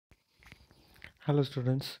Hello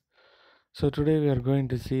students. So today we are going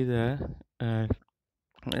to see uh,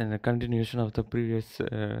 the continuation of the previous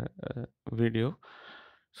video.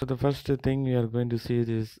 So the first thing we are going to see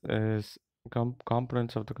is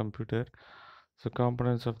components of the computer. So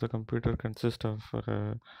components of the computer consist of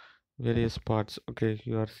various parts. Okay,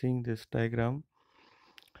 you are seeing this diagram.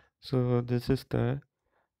 So this is the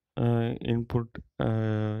input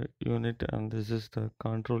unit, and this is the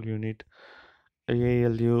control unit.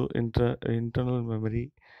 ALU internal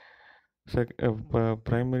memory,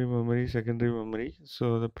 primary memory, secondary memory.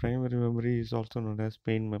 So the primary memory is also known as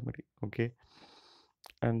main memory. Okay,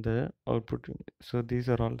 and the output unit. So these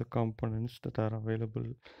are all the components that are available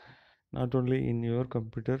not only in your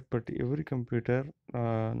computer but every computer,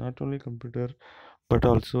 not only computer but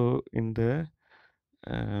also in the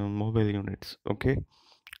mobile units. Okay,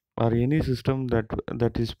 or any system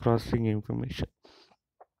that is processing information.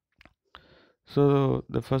 So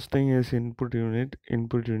the first thing is input unit.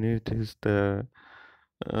 Input unit is the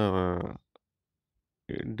uh,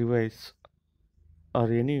 device or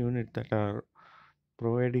any unit that are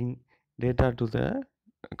providing data to the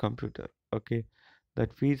computer. Okay,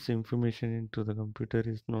 that feeds information into the computer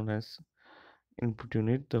is known as input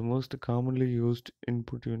unit. The most commonly used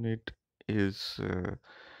input unit is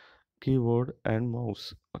keyboard and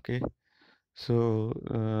mouse. Okay, so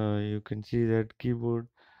you can see that keyboard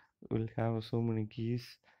will have so many keys,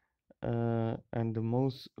 and the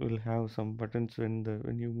mouse will have some buttons. When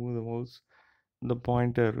you move the mouse, the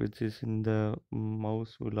pointer which is in the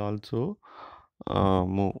mouse will also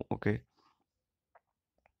move. Okay,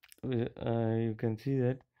 you can see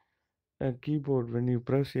that a keyboard, when you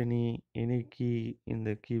press any key in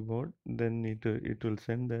the keyboard, then it will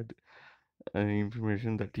send that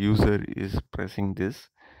information that user is pressing this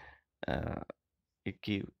uh, a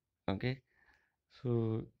key. Okay,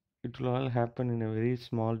 so it will all happen in a very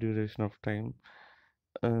small duration of time,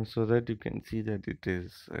 so that you can see that it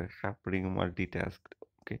is happening multitasked.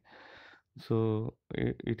 Okay, so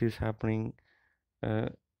it is happening uh,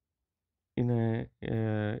 in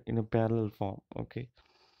a parallel form. Okay,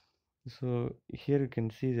 so here you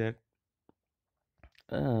can see that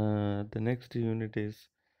the next unit is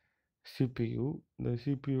CPU. The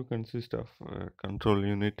CPU consists of control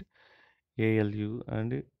unit, ALU,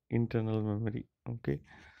 and internal memory. Okay,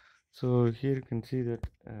 so here you can see that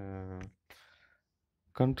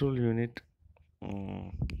control unit.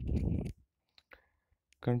 um,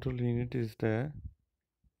 Control unit is the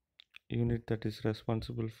unit that is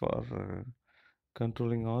responsible for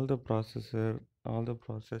controlling all the process uh,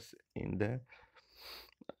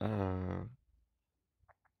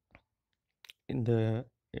 in the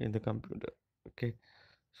in the computer. Okay,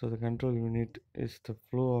 so the control unit is the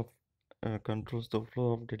flow of controls the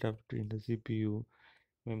flow of data between the CPU,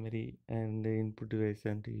 memory, and the input device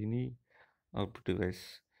and any output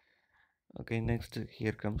device. Okay, next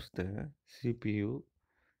here comes the CPU.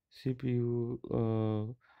 CPU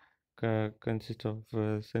consists of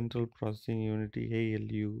central processing unit,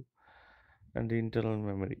 ALU, and internal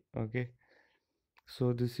memory. Okay,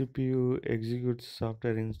 so the CPU executes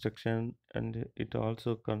software instruction, and it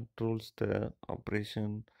also controls the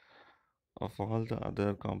operation of all the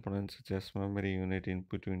other components such as memory unit,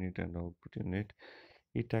 input unit, and output unit.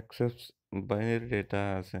 It accepts binary data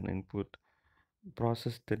as an input,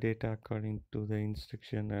 process the data according to the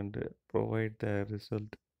instruction, and provide the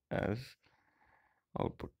result as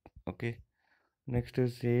output. Okay, next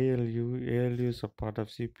is ALU. ALU is a part of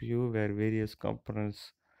CPU where various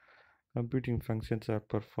components computing functions are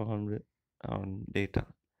performed on data.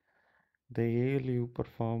 The ALU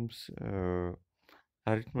performs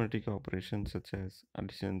arithmetic operations such as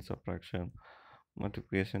addition, subtraction,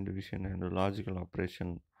 multiplication, division, and logical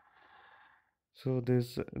operation. So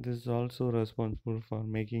this is also responsible for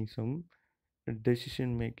making some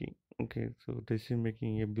decision making. Okay, so decision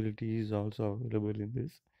making ability is also available in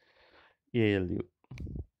this ALU.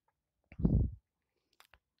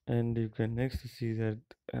 And you can next see that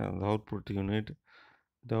the output unit.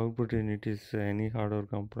 The output unit is any hardware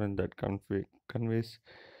component that conveys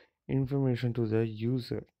information to the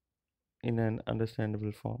user in an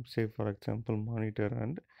understandable form. Say, for example, monitor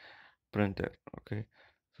and printer. Okay,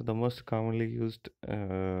 so the most commonly used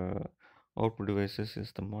output devices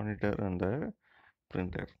is the monitor and the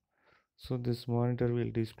printer. So this monitor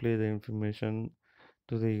will display the information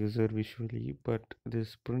to the user visually, but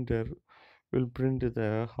this printer will print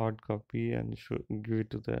the hard copy and give it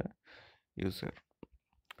to the user.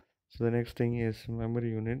 So the next thing is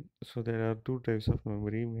memory unit. So there are two types of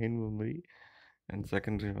memory: main memory and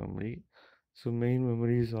secondary memory. So main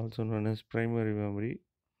memory is also known as primary memory.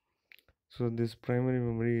 So this primary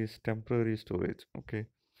memory is temporary storage. Okay,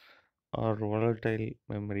 or volatile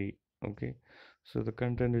memory. Okay, so the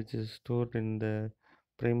content which is stored in the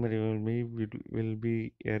primary memory will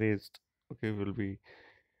be erased. Okay,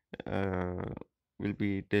 uh, will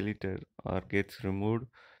be deleted or gets removed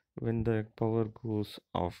when the power goes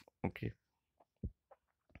off. Okay,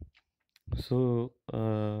 so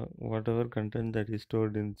whatever content that is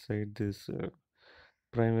stored inside this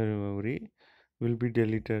primary memory will be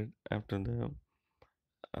deleted after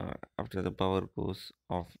the power goes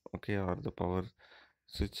off. Okay, or the power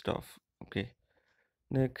switched off. Okay,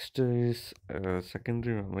 next is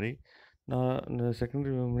secondary memory. Now the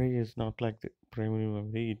secondary memory is not like the primary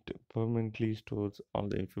memory. It permanently stores all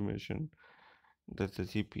the information that the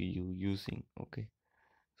CPU using. Okay,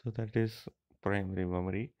 so that is primary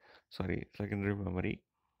memory, sorry, secondary memory.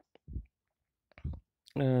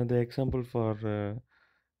 The example for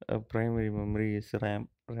a primary memory is RAM,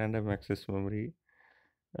 random access memory,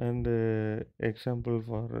 and example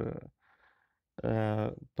for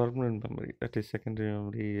permanent memory, that is secondary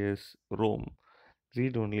memory, is ROM,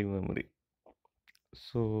 read only memory.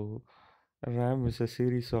 So RAM is a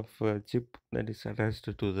series of chip that is attached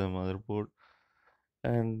to the motherboard,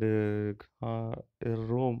 and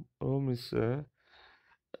ROM is uh,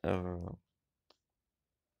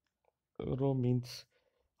 ROM means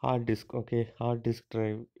hard disk. Okay, hard disk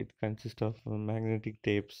drive. It consists of magnetic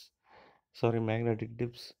dips,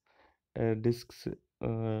 disks.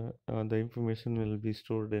 The information will be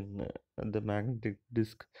stored in the magnetic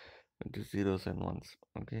disk into zeros and ones.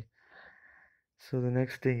 Okay, so the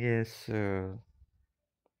next thing is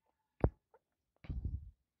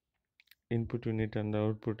input unit and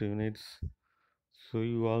output units. So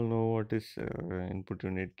you all know what is input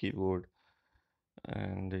unit keyboard,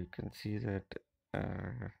 and you can see that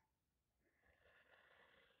uh,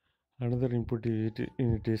 another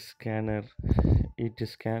unit is scanner. It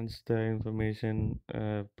scans the information,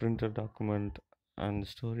 print a document, and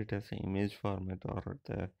store it as an image format or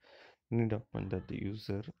the any document that the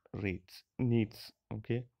user needs.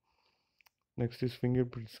 Okay. Next is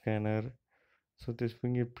fingerprint scanner. So this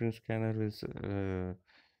fingerprint scanner is you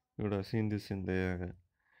would have seen this in the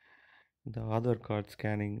Aadhaar card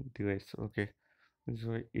scanning device. Okay.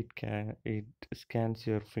 So it scans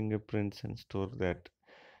your fingerprints and store that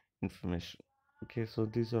information. Okay, so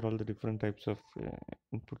these are all the different types of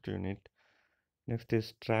input unit. Next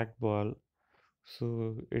is trackball.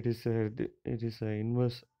 So it is a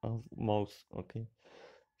inverse of mouse. Okay,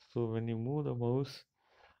 so when you move the mouse,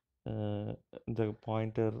 uh, the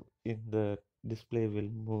pointer in the display will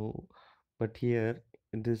move, but here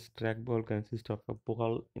this trackball consists of a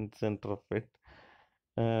ball in the center of it.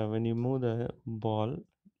 When you move the ball,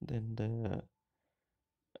 then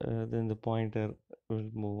the pointer will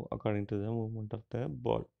move according to the movement of the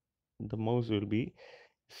ball. The mouse will be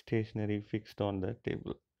stationary, fixed on the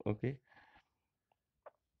table. Okay,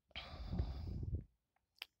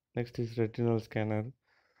 next is retinal scanner.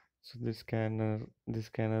 So this scanner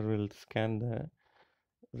will scan the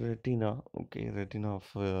retina. Okay, retina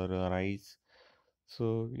of your eyes.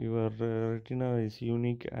 So your retina is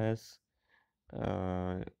unique uh,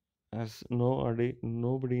 as nobody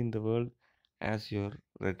in the world has your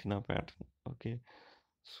retina pattern. Okay,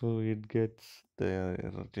 so it gets the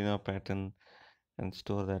retina pattern and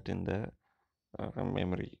store that in the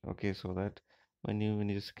memory. Okay, so that when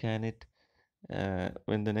you scan it,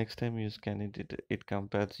 when the next time you scan it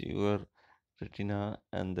compares your retina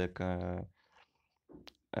and the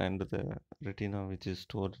retina which is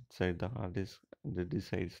stored inside the hard disk, and it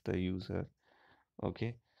decides the user.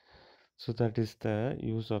 Okay, so that is the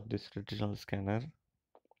use of this retinal scanner.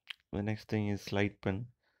 The next thing is light pen.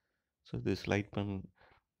 So this light pen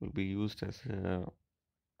will be used as a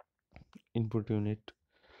input unit.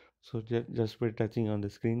 So just by touching on the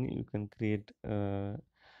screen, uh,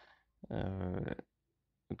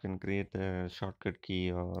 you can create a shortcut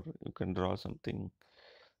key, or you can draw something.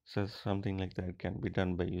 So something like that can be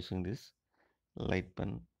done by using this light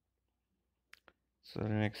pen. So the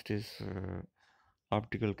next is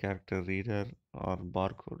optical character reader or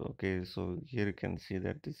barcode. Okay, so here you can see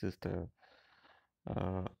that this is the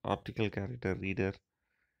optical character reader.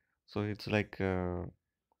 So it's like a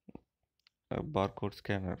barcode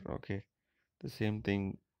scanner. Okay, the same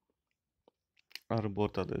thing, or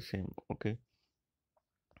both are the same. Okay.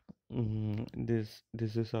 This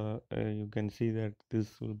is you can see that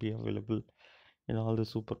this will be available in all the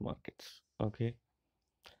supermarkets. Okay,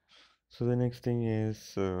 so the next thing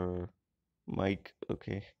is mic.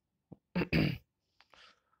 Okay,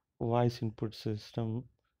 voice input system,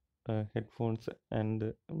 headphones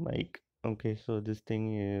and mic. Okay, so this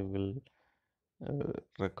thing will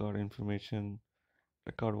record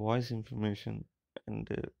voice information, and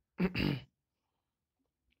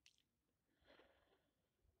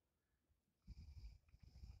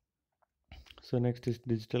So next is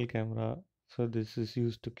digital camera. So this is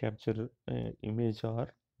used to capture image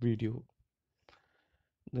or video.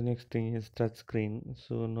 The next thing is touch screen.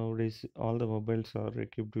 So nowadays all the mobiles are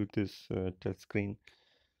equipped with this touch screen.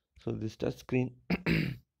 So this touch screen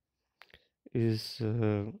is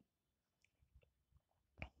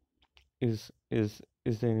is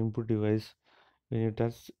an input device. When you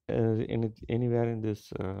touch anywhere in the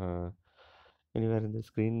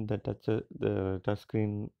screen, the touch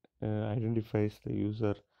screen identifies the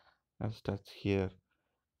user as touch here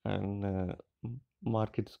and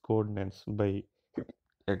mark its coordinates by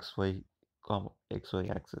xy xy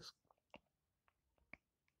axis.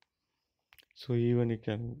 So even you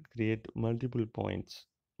can create multiple points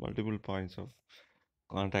of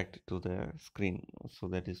contact to the screen. So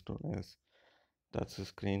that is known as that's the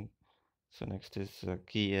screen. So next is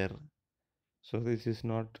keyer. So this is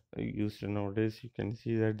not used nowadays. You can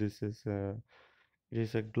see that it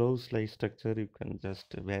is a glove-like structure. You can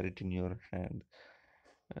just wear it in your hand.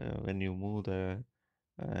 When you move the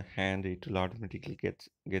hand, it will automatically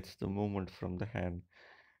gets the movement from the hand.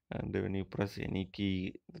 And when you press any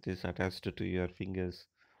key that is attached to your fingers,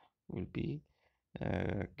 will be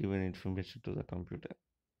given information to the computer.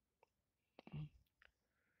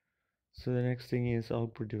 So the next thing is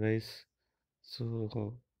output device.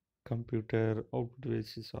 So computer output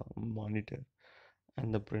device is a monitor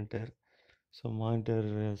and the printer. So monitor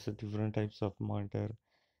has different types of monitor: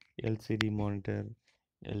 LCD monitor,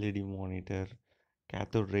 LED monitor,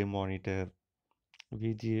 cathode ray monitor,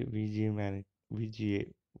 VGA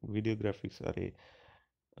video graphics array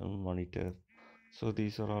monitor. So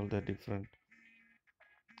these are all the different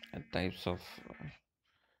types of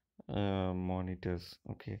monitors.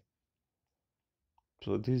 Okay,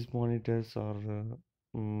 so these monitors are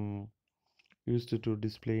used to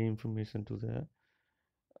display information to the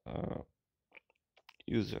uh,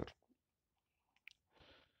 user.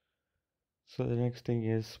 So the next thing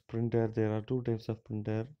is printer. There are two types of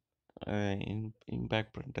printer: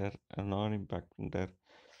 impact printer and non-impact printer.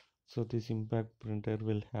 So this impact printer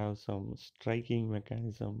will have some striking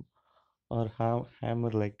mechanism or have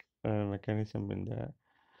hammer-like mechanism in the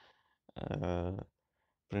uh,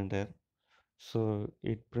 printer. So mm,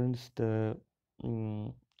 it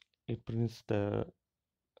prints the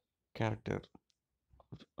character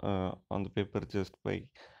on the paper just by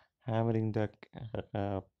hammering the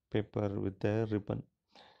paper with the ribbon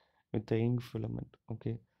with the ink filament.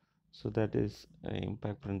 Okay, so that is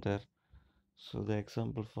impact printer. So the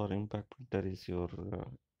example for impact printer is your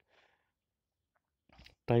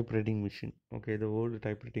typewriting machine. Okay, the old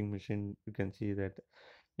typewriting machine, you can see that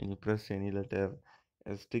when you press any letter,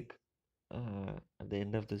 a stick at the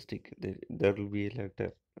end of the stick there will be a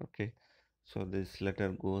letter. Okay, so this letter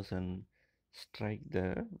goes and strike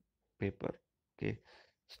the paper. Okay,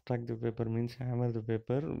 strike the paper means hammer the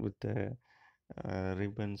paper with the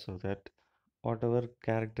ribbon, so that whatever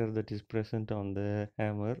character that is present on the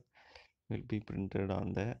hammer will be printed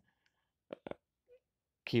on the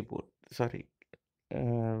keyboard. Sorry,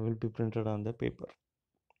 will be printed on the paper.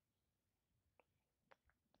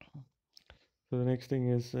 So the next thing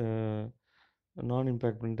is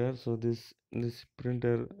non-impact printer. So this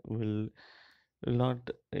printer will not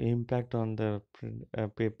impact on the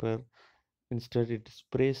paper. Instead, it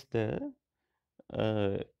sprays the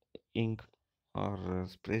uh, ink or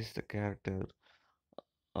sprays the character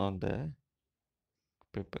on the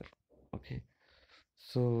paper. Okay,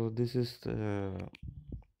 so this is there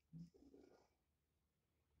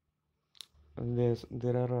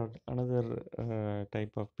are another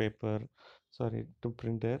type of paper. Sorry, to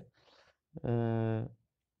printer. Uh,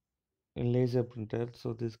 Laser printer.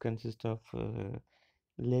 So this consists of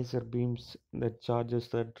laser beams that charges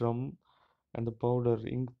the drum, and the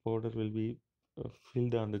ink powder will be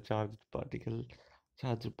filled on the charged part,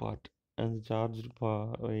 and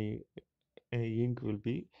the ink will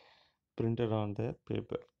be printed on the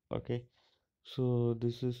paper. Okay, so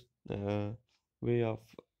this is the way of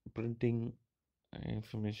printing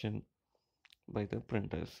information by the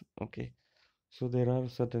printers. Okay, so there are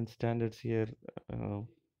certain standards here. uh,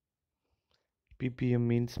 ppm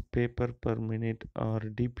means paper per minute, or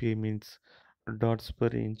dpi means dots per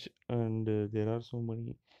inch, and there are so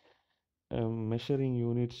many measuring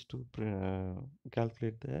units to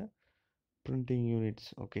calculate the printing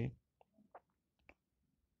units. Okay,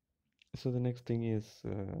 so the next thing is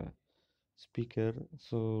speaker.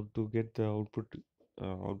 So to get the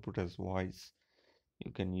output as voice,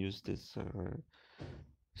 you can use this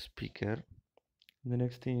speaker. The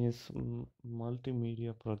next thing is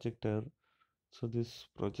multimedia projector. So this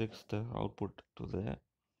projects the output to the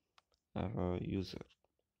user.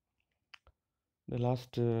 The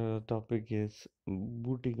last topic is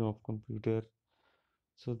booting of computer.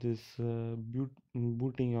 So this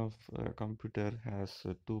booting of computer has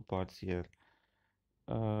two parts here.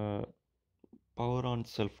 Uh, Power on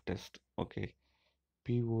self test. Okay,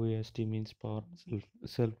 POST means power on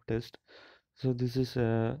self test. So this is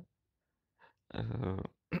a uh,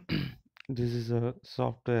 this is a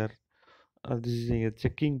software. This is a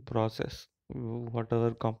checking process.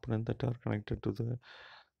 Whatever component that are connected to the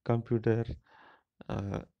computer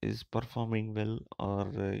is performing well, or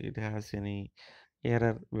it has any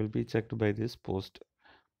error, will be checked by this post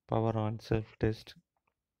power on self test.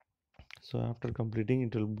 So after completing,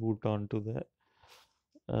 it will boot on to the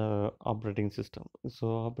operating system. So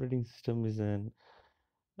operating system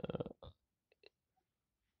uh,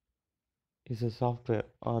 is a software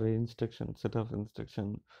or a instruction set of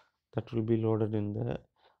instruction that will be loaded in the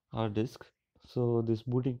hard disk. So this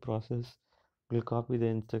booting process will copy the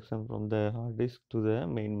instruction from the hard disk to the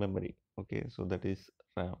main memory. Okay, so that is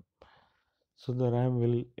RAM. So the RAM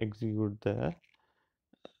will execute the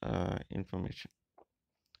information.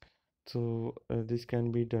 So this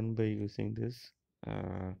can be done by using this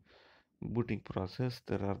uh, booting process.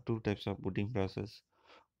 There are two types of booting process: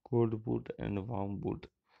 cold boot and warm boot.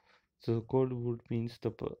 So cold boot means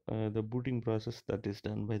the booting process that is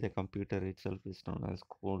done by the computer itself is known as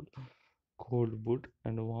cold boot,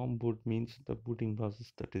 and warm boot means the booting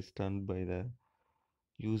process that is done by the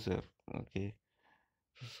user. Okay,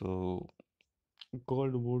 so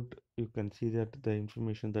cold boot, you can see that the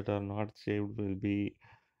information that are not saved will be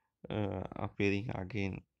appearing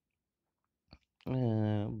again,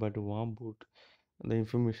 but warm boot, the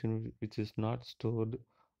information which is not stored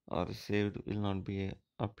or saved will not be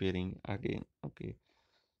appearing again. Okay,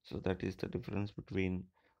 so that is the difference between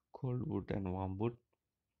cold boot and warm boot.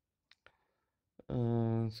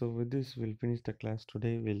 So with this we'll finish the class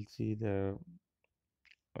today. We'll see the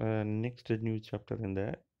next new chapter in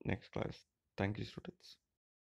the next class. Thank you, students.